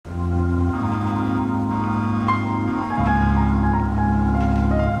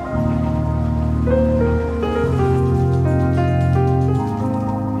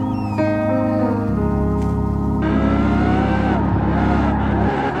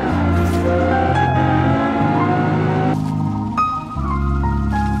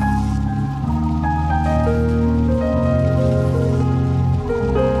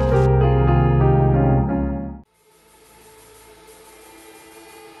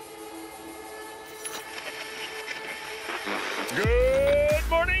Good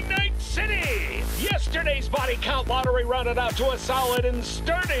morning, Night City! Yesterday's body count lottery rounded out to a solid and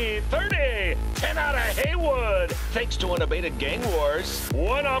sturdy 30. 10 out of Haywood, thanks to unabated gang wars.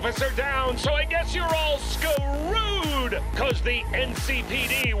 One officer down, so I guess you're all screwed, cause the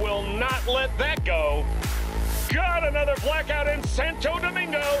NCPD will not let that go. Got another blackout in Santo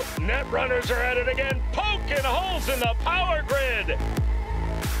Domingo. Netrunners are at it again, poking holes in the power grid.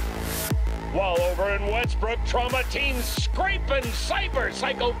 While over in Westbrook, trauma teams scraping cyber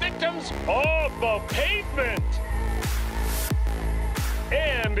psycho victims off the pavement.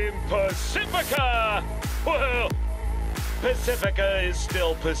 And in Pacifica, well, Pacifica is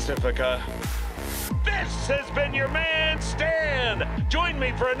still Pacifica. This has been your man, Stan. Join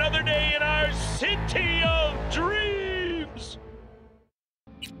me for another day in our city of dreams.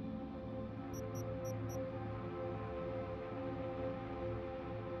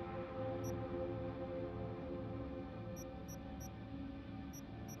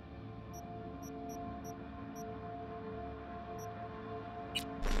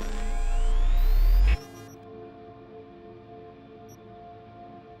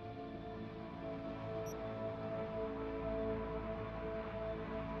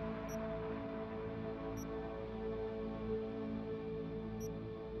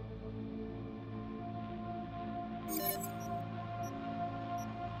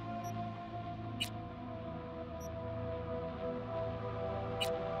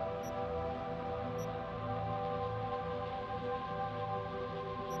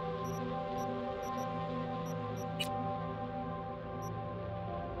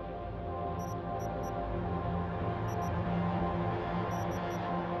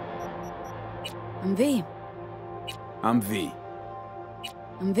 I'm V. I'm V.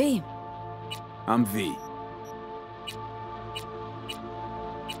 I'm V. I'm V.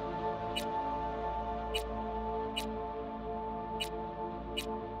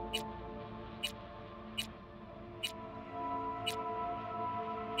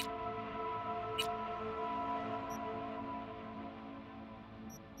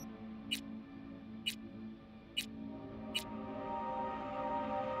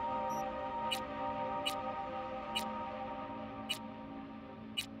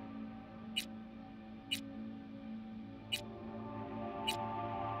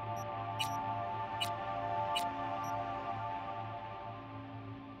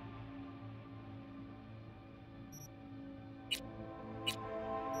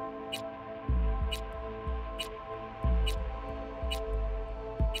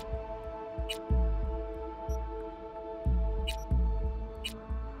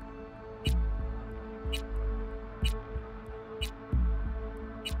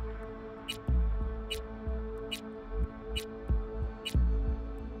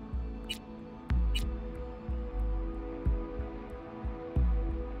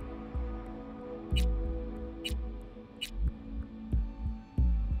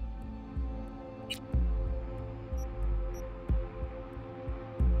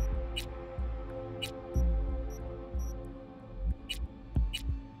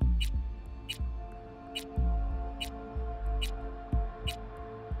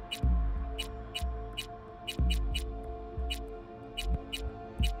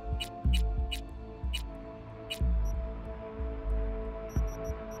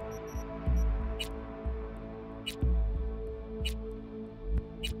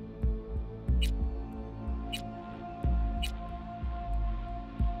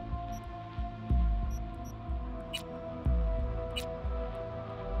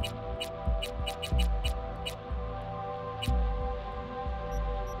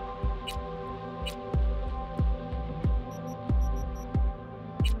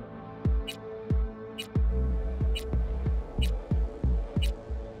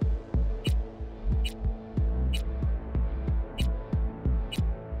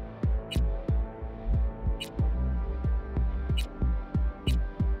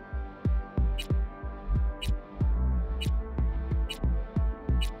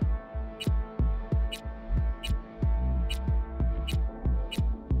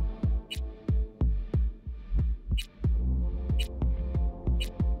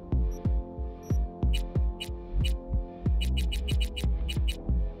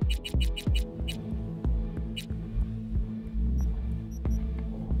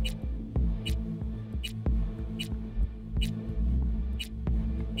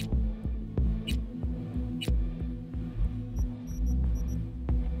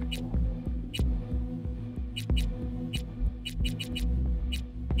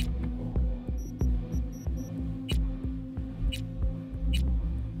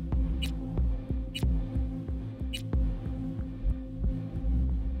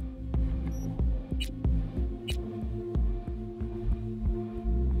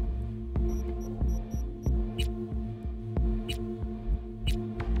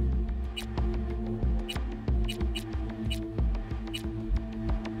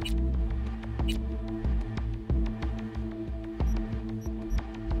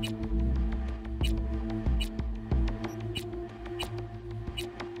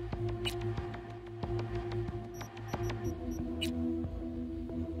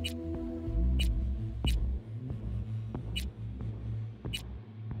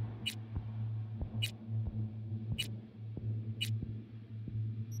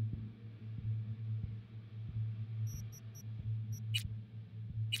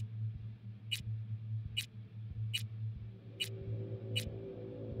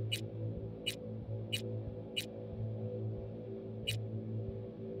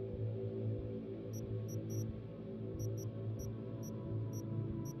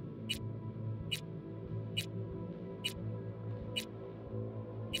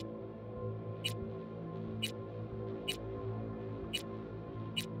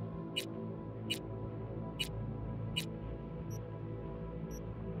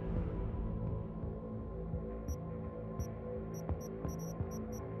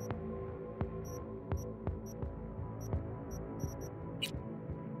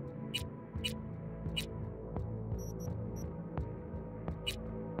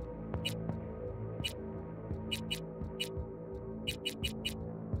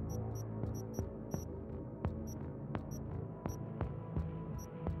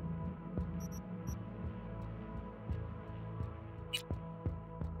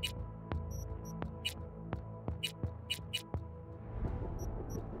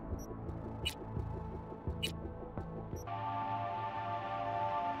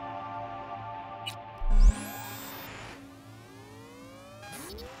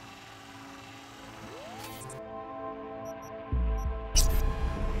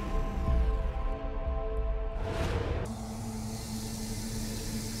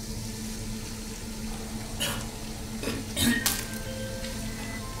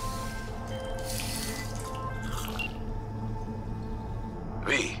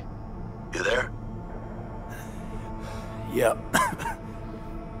 V, you there? Yep.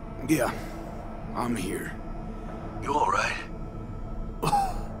 Yeah, I'm here. You alright?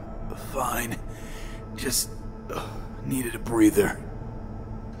 Fine. Just needed a breather.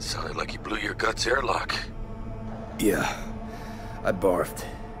 Sounded like you blew your guts airlock. Yeah, I barfed.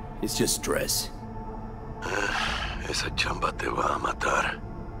 It's just stress. Esa chamba te va a matar.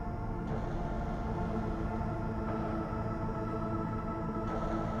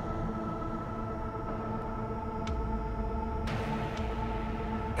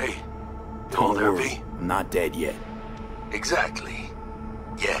 Hey, you all there, V? I'm not dead yet. Exactly.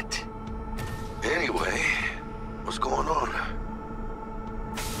 Yet. Anyway, what's going on?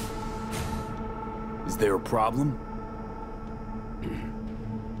 Is there a problem?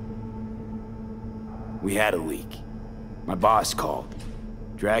 We had a leak. My boss called.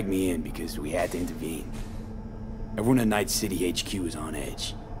 Dragged me in because we had to intervene. Everyone at Night City HQ is on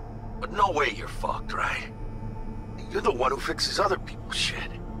edge. But no way you're fucked, right? You're the one who fixes other people's shit.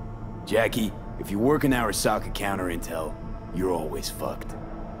 Jackie, if you work in Arasaka counter intel, you're always fucked.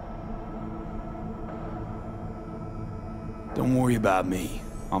 Don't worry about me.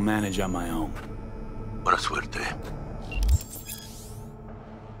 I'll manage on my own. Buena suerte.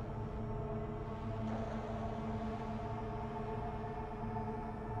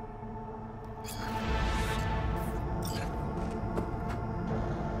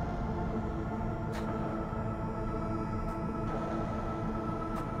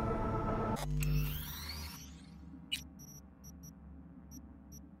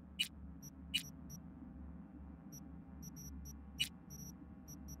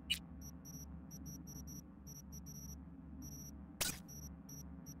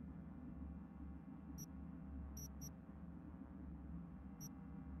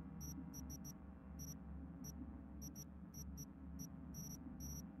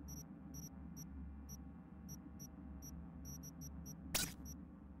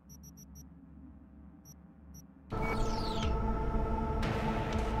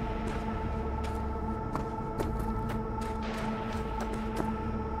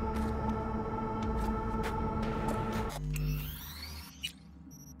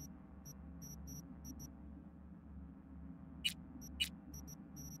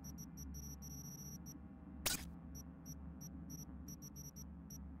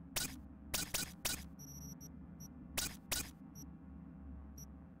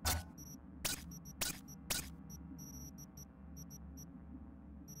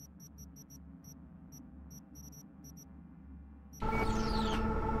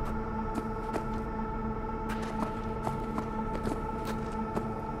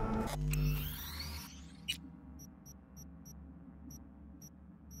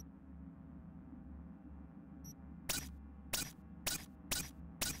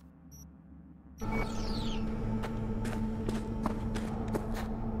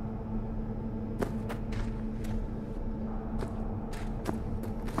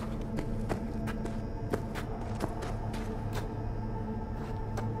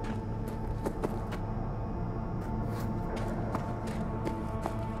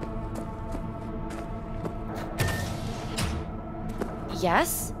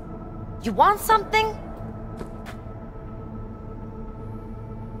 Yes? You want something?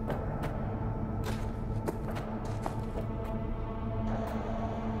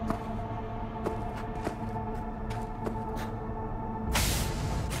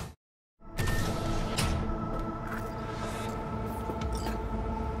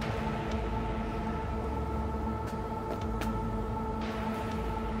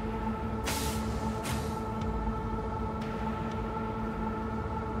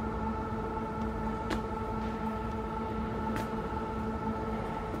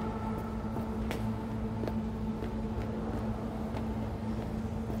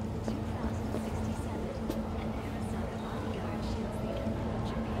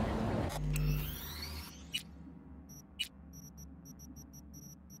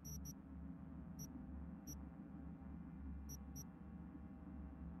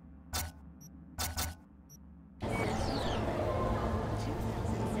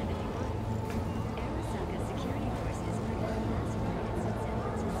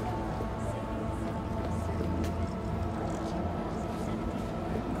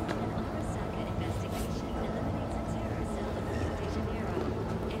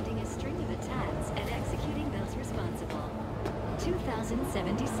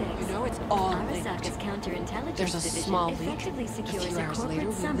 Asasa's counterintelligence There's a division small leak. effectively A secures few a hours corporate later,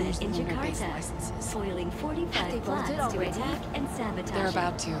 we summit lose the in lunar base Jakarta, licenses. foiling They 45 bolted plots to already. attack and sabotage. They're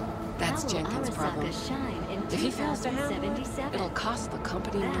about to. That's How will Jenkins' problem. Arasaka shine in If he fails to handle it, 2077? it'll cost the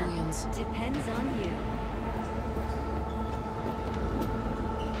company That millions. depends on you.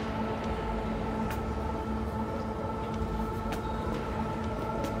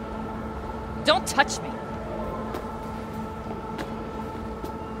 Don't touch me!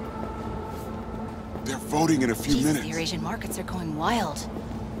 They're voting in a few Jesus, minutes. the Eurasian markets are going wild.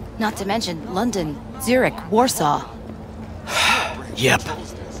 Not to mention London, Zurich, Warsaw. Yep.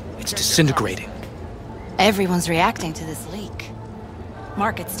 It's disintegrating. Everyone's reacting to this leak.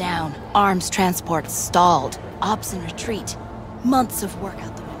 Markets down, arms transports stalled, ops in retreat. Months of work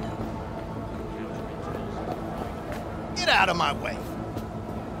out the window. Get out of my way.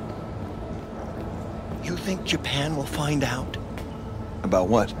 You think Japan will find out? About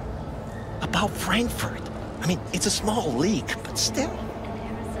what? About Frankfurt. I mean, it's a small leak, but still.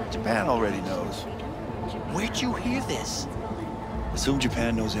 Japan already knows. Where'd you hear this? Assume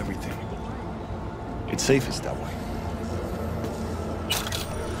Japan knows everything. It's safest that way.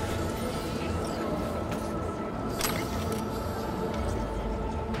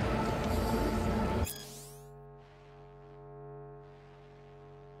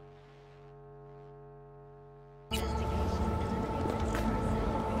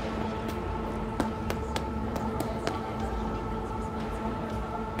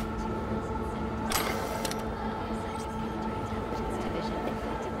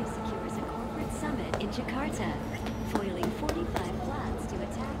 Jakarta, foiling 45 plots to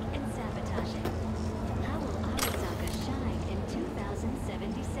attack and sabotage it. How will Arasaka shine in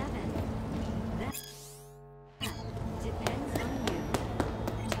 2077? That depends on you.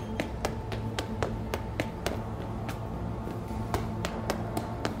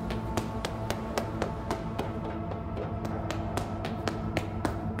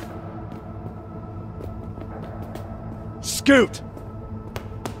 Scoot!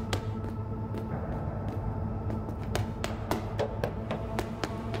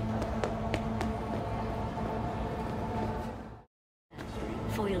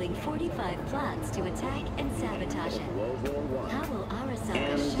 Foiling 45 plots to attack and sabotage it. How will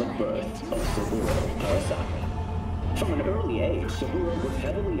Arasaka shine in 2077? From an early age, Saburo was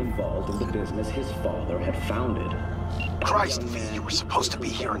heavily involved in the business his father had founded. Christ, V, you were supposed to be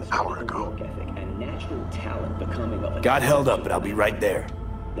here an hour ago. Work ethic and natural talent becoming of a Got held up, but I'll be right there.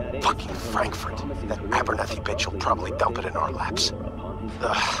 Fucking Frankfurt. That Abernathy bitch will probably dump it in our laps.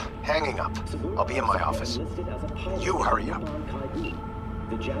 Ugh, hanging up. I'll be in my office. You hurry up.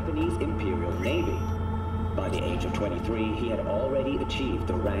 The Japanese Imperial Navy. By the age of 23, he had already achieved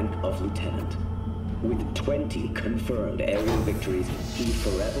the rank of lieutenant. With 20 confirmed aerial victories, he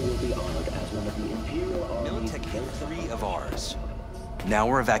forever will be honored as one of the Imperial Army's... Militech hit 3 of ours. Now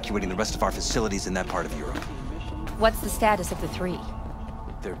we're evacuating the rest of our facilities in that part of Europe. What's the status of the 3?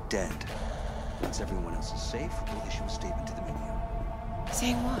 They're dead. Once everyone else is safe, we'll issue a statement to the media.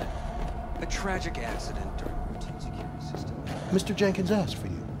 Saying what? A tragic accident during routine security system. Mr. Jenkins asked for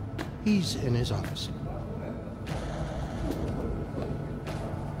you. He's in his office.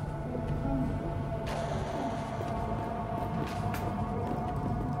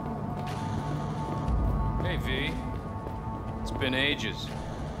 Hey, V. It's been ages.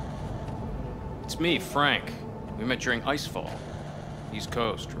 It's me, Frank. We met during Icefall. East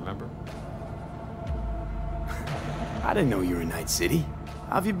Coast, remember? I didn't know you were in Night City.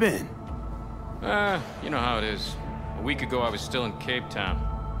 How have you been? You know how it is. A week ago, I was still in Cape Town.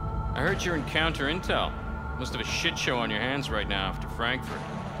 I heard you're in counter intel. Must have a shit show on your hands right now after Frankfurt.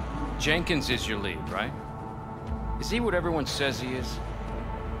 Jenkins is your lead, right? Is he what everyone says he is?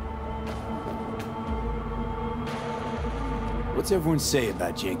 What's everyone say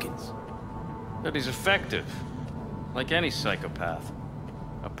about Jenkins? That he's effective. Like any psychopath.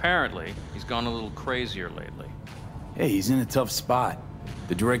 Apparently, he's gone a little crazier lately. Hey, he's in a tough spot.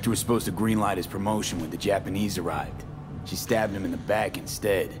 The director was supposed to greenlight his promotion when the Japanese arrived. She stabbed him in the back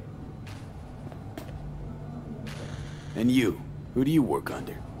instead. And you? Who do you work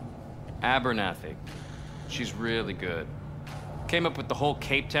under? Abernathy. She's really good. Came up with the whole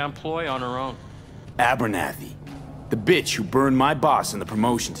Cape Town ploy on her own. Abernathy. The bitch who burned my boss in the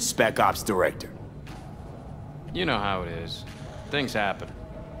promotion to Spec Ops Director. You know how it is. Things happen.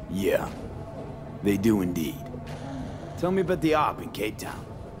 Yeah. They do indeed. Tell me about the op in Cape Town.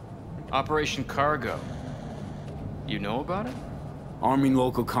 Operation Cargo. You know about it? Arming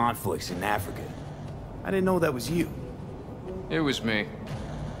local conflicts in Africa. I didn't know that was you. It was me.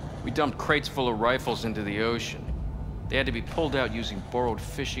 We dumped crates full of rifles into the ocean. They had to be pulled out using borrowed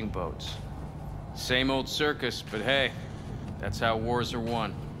fishing boats. Same old circus, but hey, that's how wars are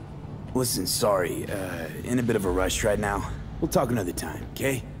won. Listen, sorry, in a bit of a rush right now. We'll talk another time,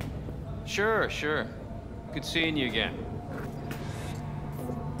 okay? Sure. Good seeing you again.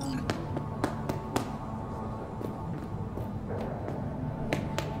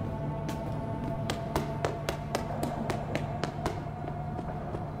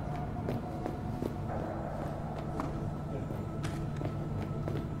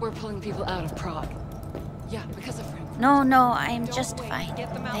 We're pulling people out of Prague. Yeah, because of Frankfurt. No, I'm just fine.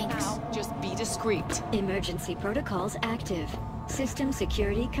 Get them out Thanks. now. Just be discreet. Emergency protocols active. System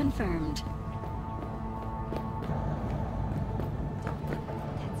security confirmed.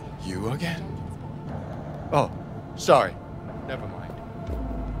 You again? Oh, sorry. Never mind.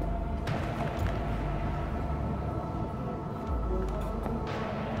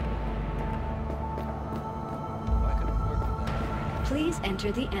 Please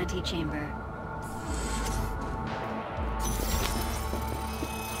enter the antechamber.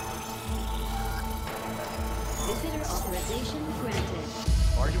 Visitor authorization granted.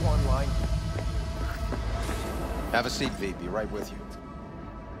 Are you online? Have a seat, V. Be right with you.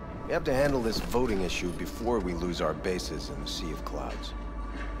 We have to handle this voting issue before we lose our bases in the sea of clouds.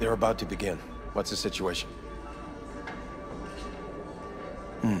 They're about to begin. What's the situation?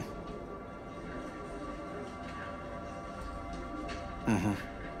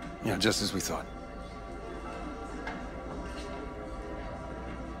 Yeah, just as we thought.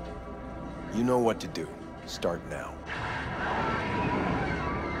 You know what to do. Start now.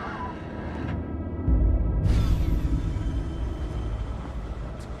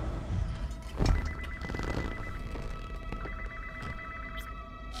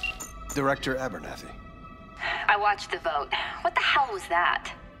 Director Abernathy. I watched the vote. What the hell was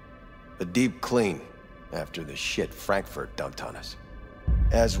that? A deep clean after the shit Frankfurt dumped on us.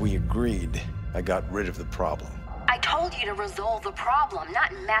 As we agreed, I got rid of the problem. I told you to resolve the problem,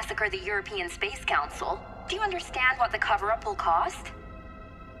 not massacre the European Space Council. Do you understand what the cover-up will cost?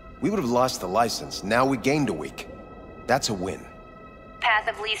 We would have lost the license. Now we gained a week. That's a win. Path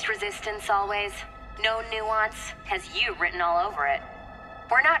of least resistance always. No nuance. Has you written all over it.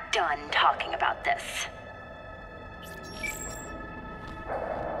 We're not done talking about this.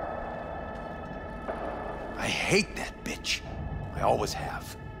 I hate that bitch. I always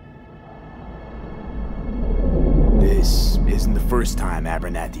have. This isn't the first time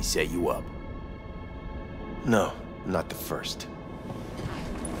Abernathy set you up. No, not the first.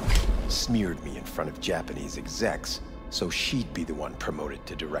 Smeared me in front of Japanese execs, so she'd be the one promoted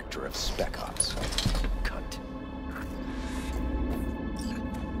to Director of Spec Ops. Cunt.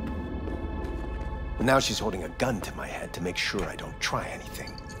 And now she's holding a gun to my head to make sure I don't try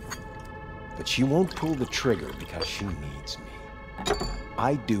anything. But she won't pull the trigger because she needs me.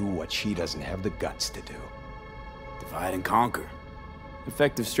 I do what she doesn't have the guts to do. Divide and conquer.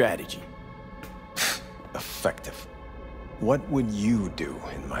 Effective strategy. Effective. What would you do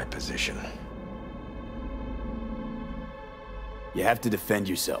in my position? You have to defend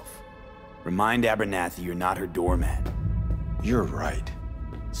yourself. Remind Abernathy you're not her doormat. You're right.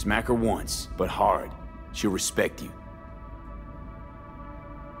 Smack her once, but hard. She'll respect you.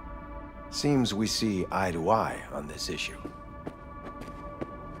 Seems we see eye to eye on this issue.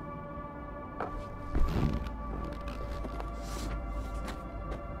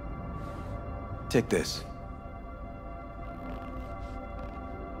 Take this.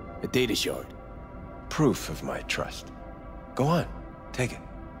 A data shard. Proof of my trust. Go on, take it.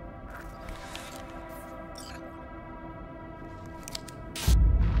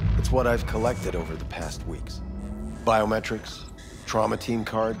 It's what I've collected over the past weeks. Biometrics, trauma team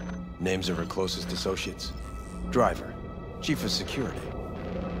card, names of her closest associates. Driver, chief of security,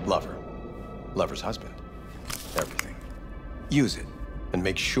 lover, lover's husband, everything. Use it, and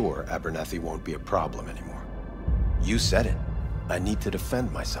make sure Abernathy won't be a problem anymore. You said it. I need to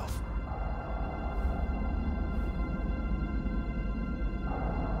defend myself.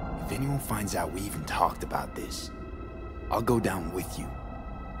 If anyone finds out we even talked about this, I'll go down with you.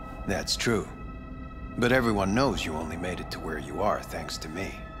 That's true. But everyone knows you only made it to where you are thanks to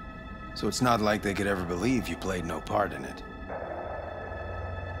me. So it's not like they could ever believe you played no part in it.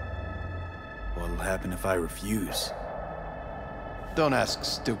 What'll happen if I refuse? Don't ask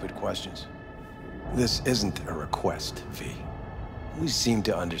stupid questions. This isn't a request, V. We seem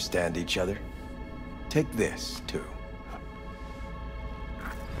to understand each other. Take this, too.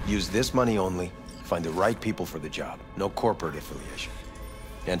 Use this money only, find the right people for the job, no corporate affiliation.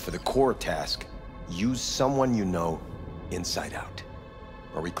 And for the core task, use someone you know inside out.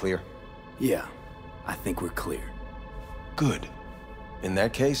 Are we clear? Yeah, I think we're clear. Good. In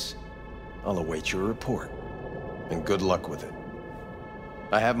that case, I'll await your report. And good luck with it.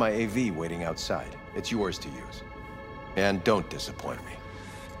 I have my AV waiting outside. It's yours to use. And don't disappoint me.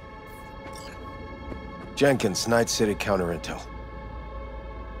 Jenkins, Night City Counter Intel.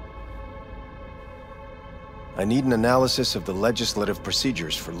 I need an analysis of the legislative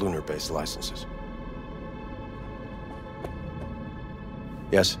procedures for lunar-based licenses.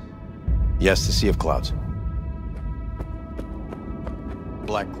 Yes. Yes, the Sea of Clouds.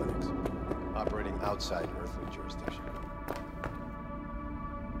 Black clinics, operating outside earthly jurisdiction.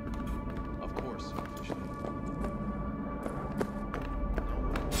 Of course, officially.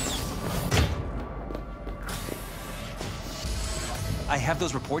 I have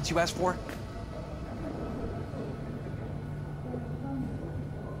those reports you asked for?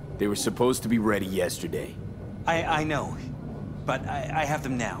 They were supposed to be ready yesterday. I know, but I have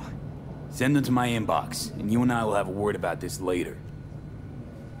them now. Send them to my inbox, and you and I will have a word about this later.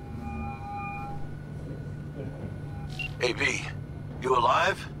 Hey, B, you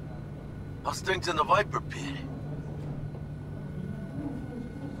alive? How's things in the Viper Pit?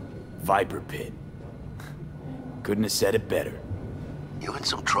 Viper Pit. Couldn't have said it better. You in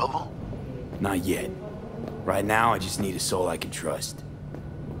some trouble? Not yet. Right now, I just need a soul I can trust.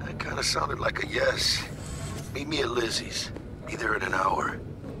 That kind of sounded like a yes. Meet me at Lizzie's. Be there in an hour.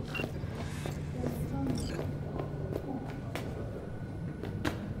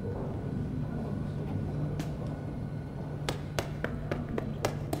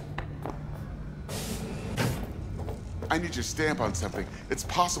 I need your stamp on something. It's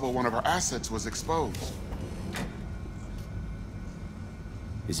possible one of our assets was exposed.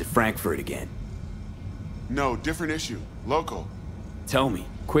 Is it Frankfurt again? No, different issue. Local. Tell me,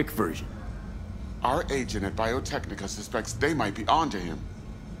 quick version. Our agent at Biotechnica suspects they might be onto him.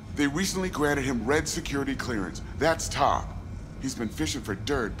 They recently granted him red security clearance. That's top. He's been fishing for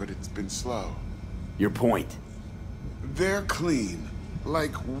dirt, but it's been slow. Your point? They're clean.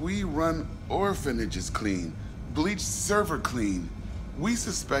 Like we run orphanages clean. Bleached server clean. We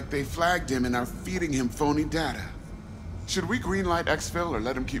suspect they flagged him and are feeding him phony data. Should we greenlight exfil or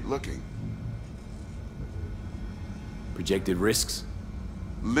let him keep looking? Projected risks?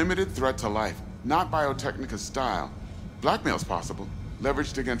 Limited threat to life. Not Biotechnica's style. Blackmail's possible.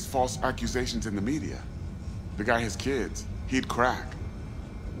 Leveraged against false accusations in the media. The guy has kids. He'd crack.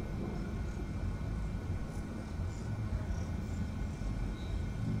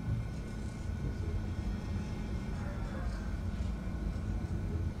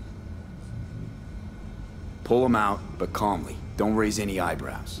 Pull him out, but calmly. Don't raise any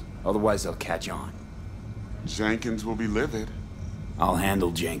eyebrows. Otherwise, they'll catch on. Jenkins will be livid. I'll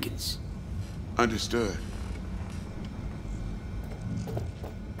handle Jenkins. Understood.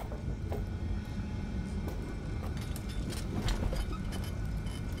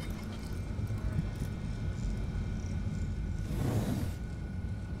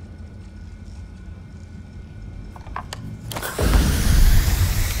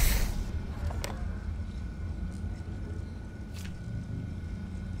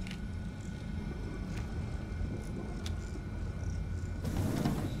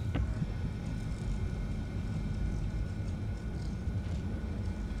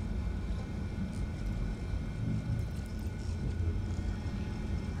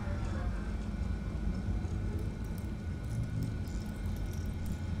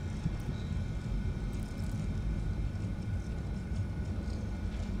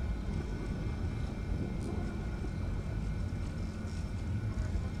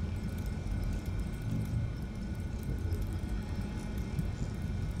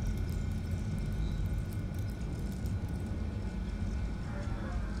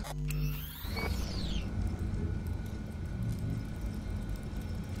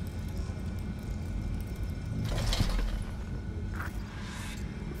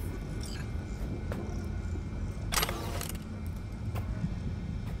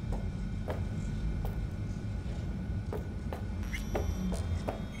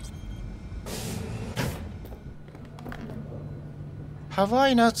 Have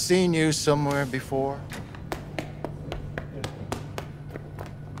I not seen you somewhere before?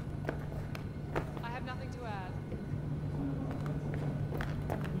 I have nothing to add.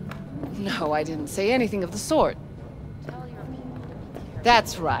 No, I didn't say anything of the sort.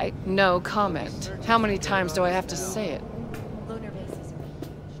 That's right. No comment. How many times do I have to say it?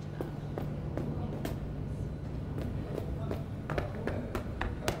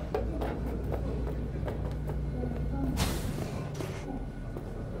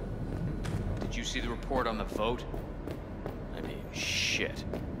 See the report on the vote? I mean, shit.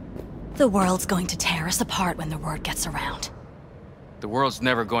 The world's going to tear us apart when the word gets around. The world's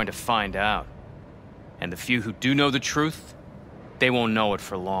never going to find out. And the few who do know the truth, they won't know it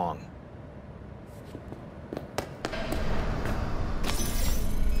for long.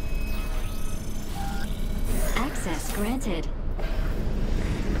 Access granted.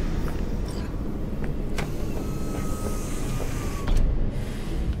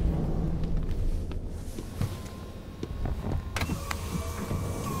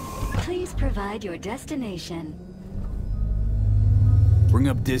 Please provide your destination. Bring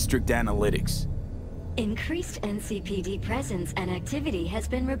up district analytics. Increased NCPD presence and activity has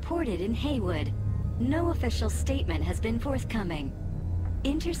been reported in Haywood. No official statement has been forthcoming.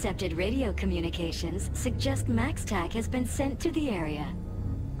 Intercepted radio communications suggest MaxTac has been sent to the area.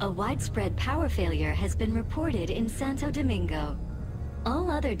 A widespread power failure has been reported in Santo Domingo. All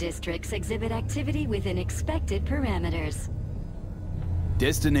other districts exhibit activity within expected parameters.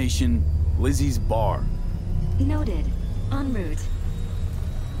 Destination, Lizzie's Bar. Noted. En route.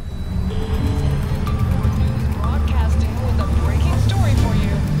 Broadcasting with a breaking story for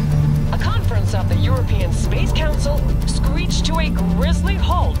you. A conference of the European Space Council screeched to a grisly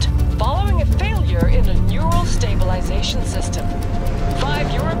halt following a failure in a neural stabilization system.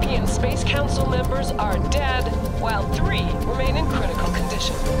 5 European Space Council members are dead, while 3 remain in critical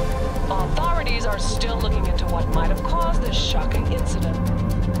condition. Authorities are still looking into what might have caused this shocking incident.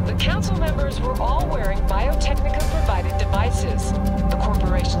 The council members were all wearing Biotechnica-provided devices. The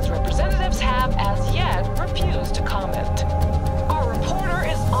corporation's representatives have, as yet, refused to comment. Our reporter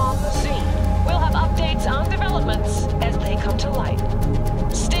is on the scene. We'll have updates on developments as they come to light.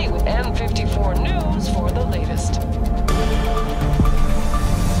 Stay with N54 News for the latest.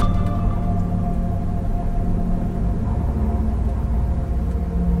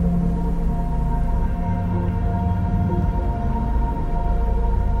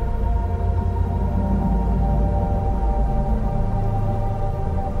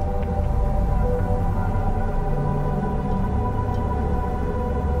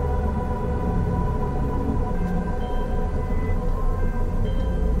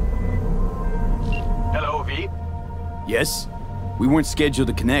 Yes? We weren't scheduled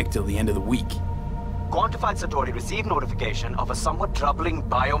to connect till the end of the week. Quantified Satori received notification of a somewhat troubling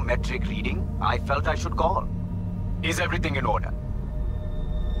biometric reading. I felt I should call. Is everything in order?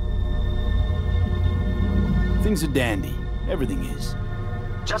 Things are dandy. Everything is.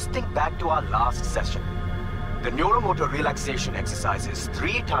 Just think back to our last session. The neuromotor relaxation exercises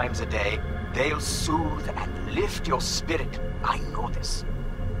 3 times a day, they'll soothe and lift your spirit. I know this.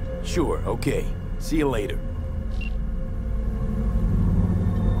 Sure, okay. See you later.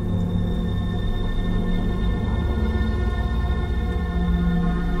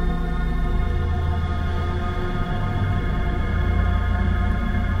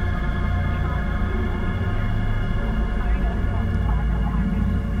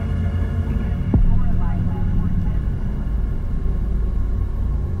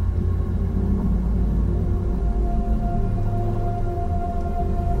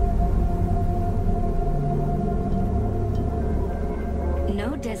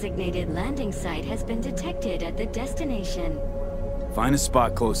 Designated landing site has been detected at the destination. Find a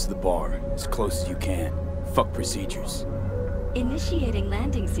spot close to the bar, as close as you can. Fuck procedures. Initiating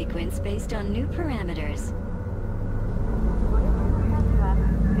landing sequence based on new parameters.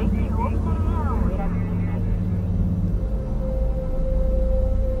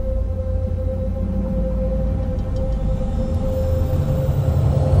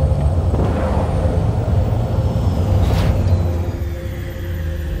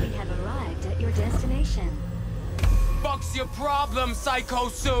 Problem, Psycho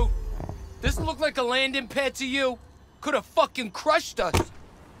Suit! This look like a landing pad to you? Could have fucking crushed us.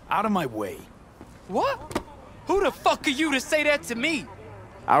 Out of my way. What? Who the fuck are you to say that to me?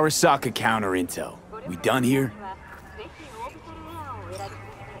 Arasaka counter intel. We done here?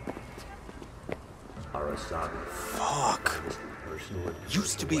 Fuck.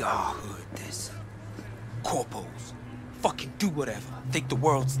 Used to be our hood, this. Corpos. Fucking do whatever. Think the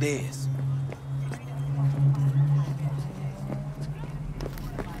world's theirs.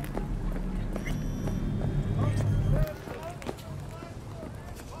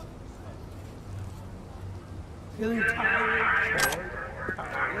 Feeling tired, bored,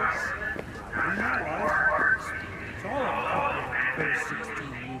 powerless? You know what? It's all about those 16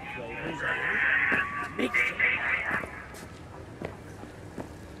 new flavors of mix it.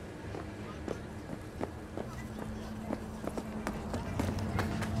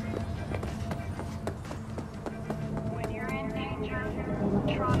 When you're in danger,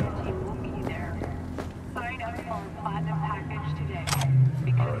 Trauma Team will be there. Sign up for a platinum package today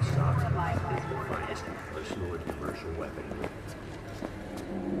because your life is worth it. Personal and commercial weapon.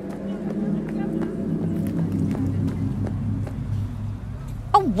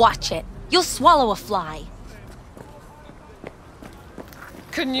 watch it. You'll swallow a fly.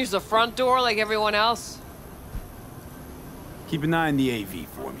 Couldn't use the front door like everyone else? Keep an eye on the AV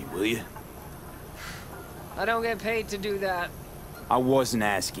for me, will you? I don't get paid to do that. I wasn't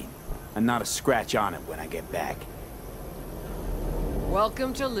asking. And not a scratch on it when I get back.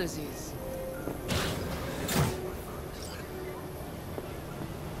 Welcome to Lizzie's.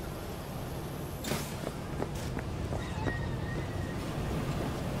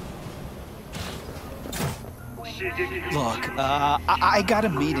 Look, I got a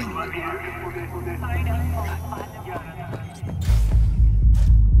meeting.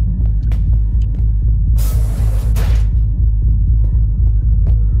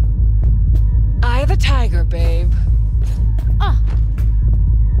 Eye of the tiger, babe.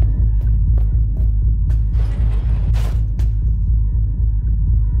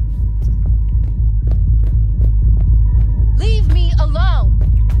 Leave me alone.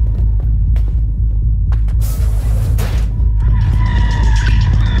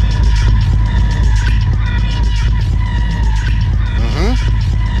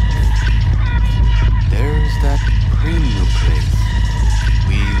 There's that premium place.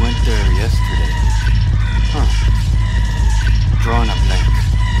 We went there yesterday. Huh. Drawing a blank.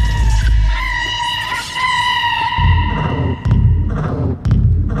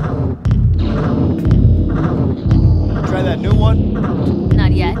 Try that new one?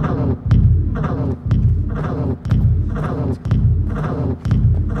 Not yet.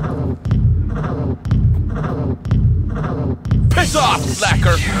 Piss off,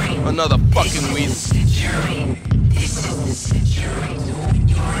 slacker! Another fucking weed.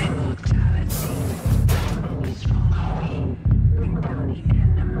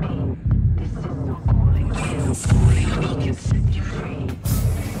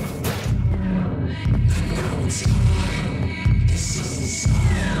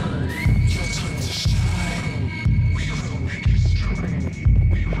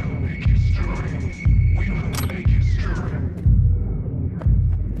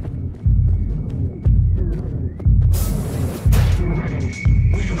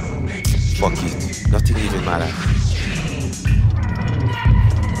 Fuck it. Nothing even matters.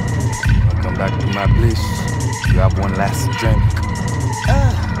 I'll come back to my place. Grab one last drink.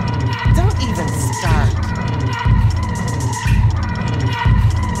 Don't even start.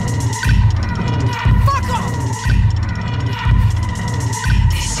 Fuck off!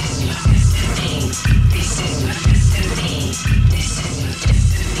 This is your destiny. This is your destiny. This is your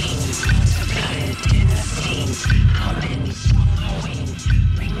destiny. Multiplied dynasty. Calling, swallowing.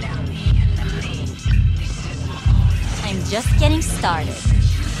 Bring down the enemy. This is I'm just getting started.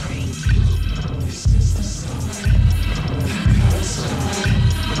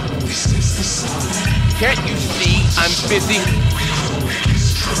 Can't you see I'm busy?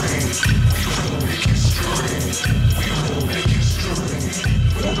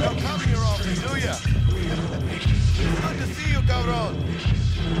 Don't come here often, do ya? Good to see you, cabron.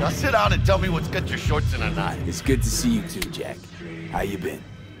 Now sit down and tell me what's got your shorts in a knot. It's good to see you too, Jack. How you been?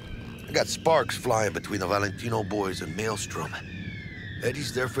 I got sparks flying between the Valentino boys and Maelstrom.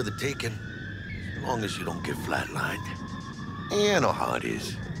 Eddie's there for the taking, as long as you don't get flatlined. Yeah, I know how it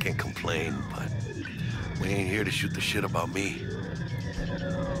is. Can't complain, but we ain't here to shoot the shit about me.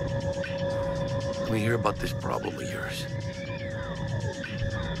 Let me hear about this problem of yours.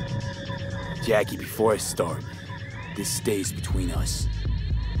 Jackie, before I start, this stays between us.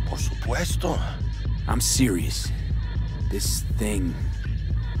 Por supuesto. I'm serious. This thing,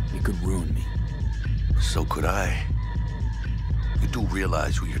 it could ruin me. So could I. You do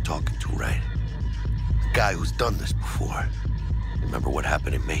realize who you're talking to, right? The guy who's done this before. Remember what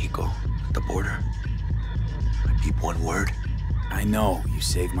happened in Mexico, at the border? I peep one word. I know, you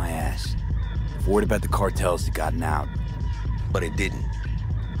saved my ass. I've worried about the cartels that gotten out. But it didn't.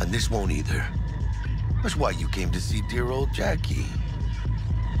 And this won't either. That's why you came to see dear old Jackie.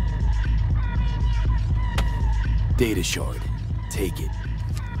 Data shard. Take it.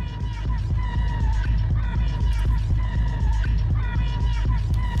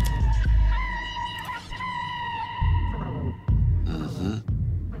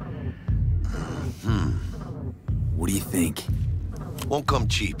 What do you think? Won't come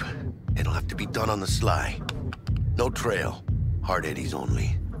cheap. It'll have to be done on the sly. No trail. Hard eddies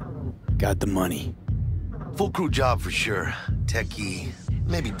only. Got the money. Full crew job for sure. Techie,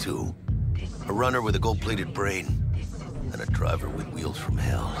 maybe two. A runner with a gold-plated brain. And a driver with wheels from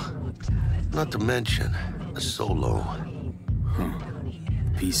hell. Not to mention, a solo. Huh.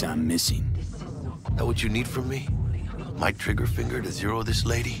 The piece I'm missing. That what you need from me? My trigger finger to zero this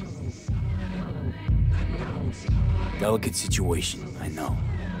lady? Delicate situation, I know.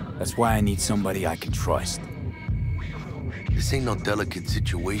 That's why I need somebody I can trust. This ain't no delicate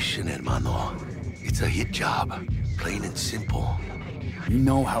situation, hermano. It's a hit job. Plain and simple. You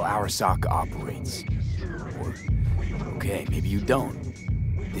know how Arasaka operates. Or, okay, maybe you don't.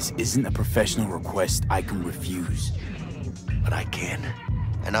 This isn't a professional request I can refuse. But I can.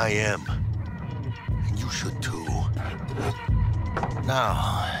 And I am. And you should too.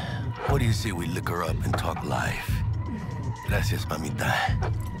 Now, what do you say we liquor up and talk life? Gracias, mamita.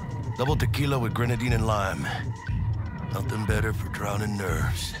 Double tequila with grenadine and lime. Nothing better for drowning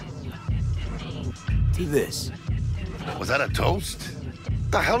nerves. To this. Was that a toast?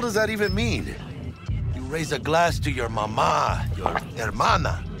 What the hell does that even mean? You raise a glass to your mama, your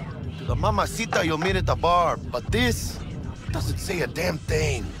hermana. To the mamacita you'll meet at the bar. But this doesn't say a damn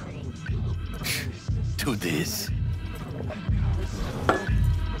thing. To this.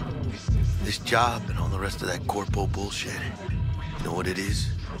 This job and all the rest of that corpo bullshit. You know what it is?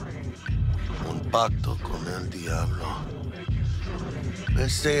 Un pacto con el diablo. Been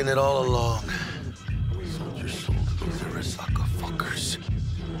saying it all along. Sold your soul to those Arasaka fuckers.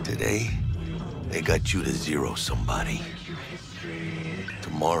 Today, they got you to zero somebody.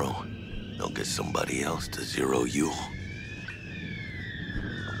 Tomorrow, they'll get somebody else to zero you.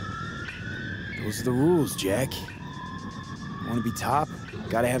 Those are the rules, Jack. Want to be top?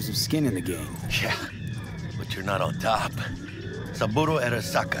 Gotta have some skin in the game. Yeah, but you're not on top. Saburo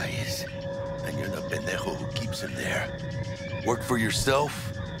Arasaka is. And you're the pendejo who keeps him there. Work for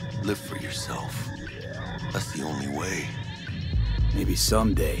yourself, live for yourself. That's the only way. Maybe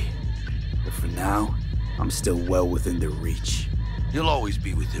someday. But for now, I'm still well within their reach. You'll always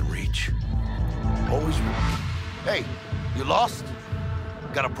be within reach. Always. Hey, you lost?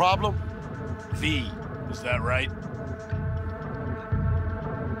 Got a problem? V, is that right?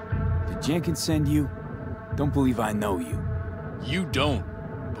 Did Jenkins send you? Don't believe I know you. You don't,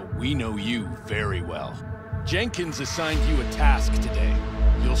 but we know you very well. Jenkins assigned you a task today.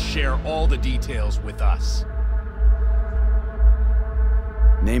 You'll share all the details with us.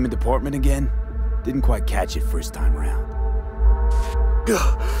 Name and department again? Didn't quite catch it first time round.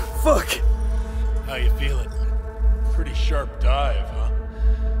 Fuck! How you feeling? Pretty sharp dive, huh?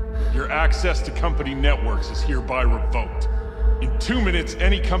 Your access to company networks is hereby revoked. In 2 minutes,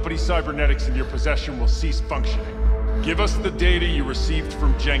 any company cybernetics in your possession will cease functioning. Give us the data you received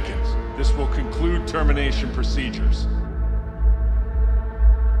from Jenkins. This will conclude termination procedures.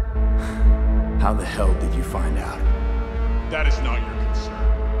 How the hell did you find out? That is not your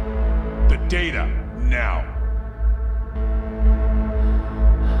concern. The data, now.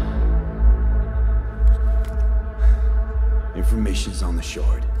 Information's on the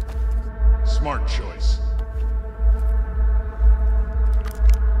shard. Smart choice.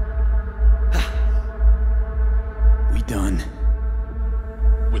 We done?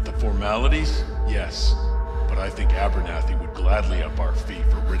 With the formalities, yes. But I think Abernathy would gladly up our fee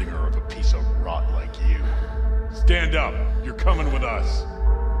for ridding her of a piece of rot like you. Stand up. You're coming with us.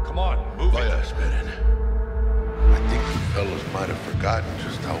 Come on, move it. I think you fellas might have forgotten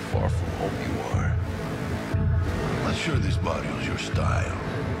just how far from home you are. I'm not sure this barrio's your style,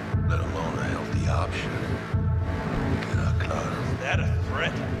 let alone a healthy option. Queda claro. Is that a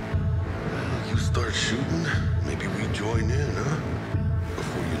threat? You start shooting, maybe we join in, huh?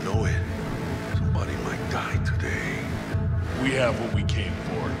 Before you know it, somebody might die today. We have what we came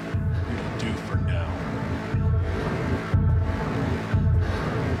for. It'll do for now.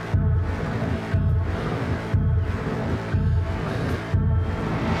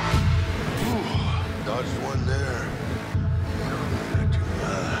 Dodged one there.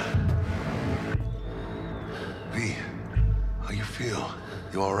 V, how you feel?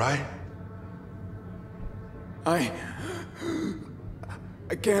 You all right? I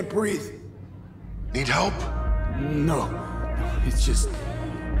can't breathe. Need help? No. It's just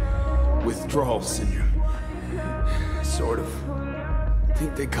withdrawal syndrome. Sort of. I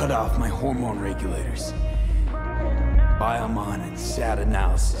think they cut off my hormone regulators. Biomon and SAT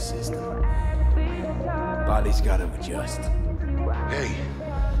analysis system. Body's gotta adjust. Hey.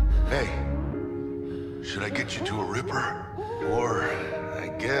 Should I get you to a Ripper? Or, I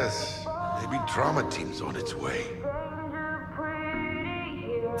guess, maybe trauma team's on its way.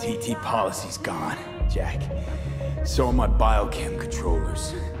 TT policy's gone, Jack. So are my biochem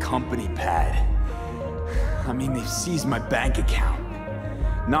controllers. Company pad. I mean, they've seized my bank account.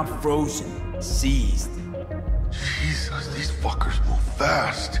 Not frozen, seized. Jesus, these fuckers move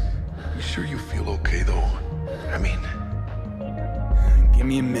fast. You sure you feel okay, though? I mean... Give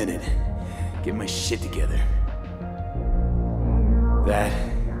me a minute. Get my shit together.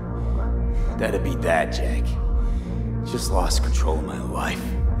 That'd be that, Jack. Just lost control of my life.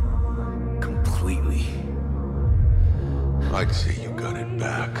 I'd say you got it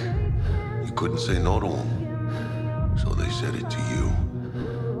back. You couldn't say no to them, so they said it to you.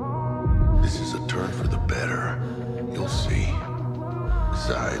 This is a turn for the better. You'll see.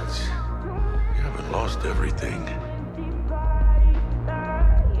 Besides, you haven't lost everything.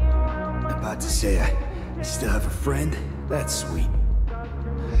 About to say I still have a friend? That's sweet.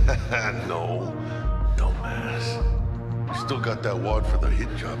 No, dumbass. You still got that wad for the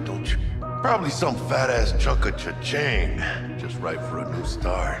hit job, don't you? Probably some fat-ass chunk of cha-ching. Just right for a new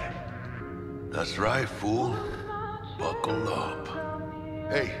start. That's right, fool. Buckle up.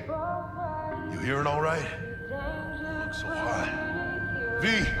 Hey, you hearing all right? You look so hot. V!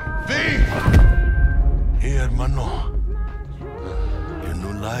 Hey, hermano. Your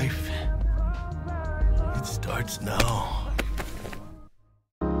new life, it starts now.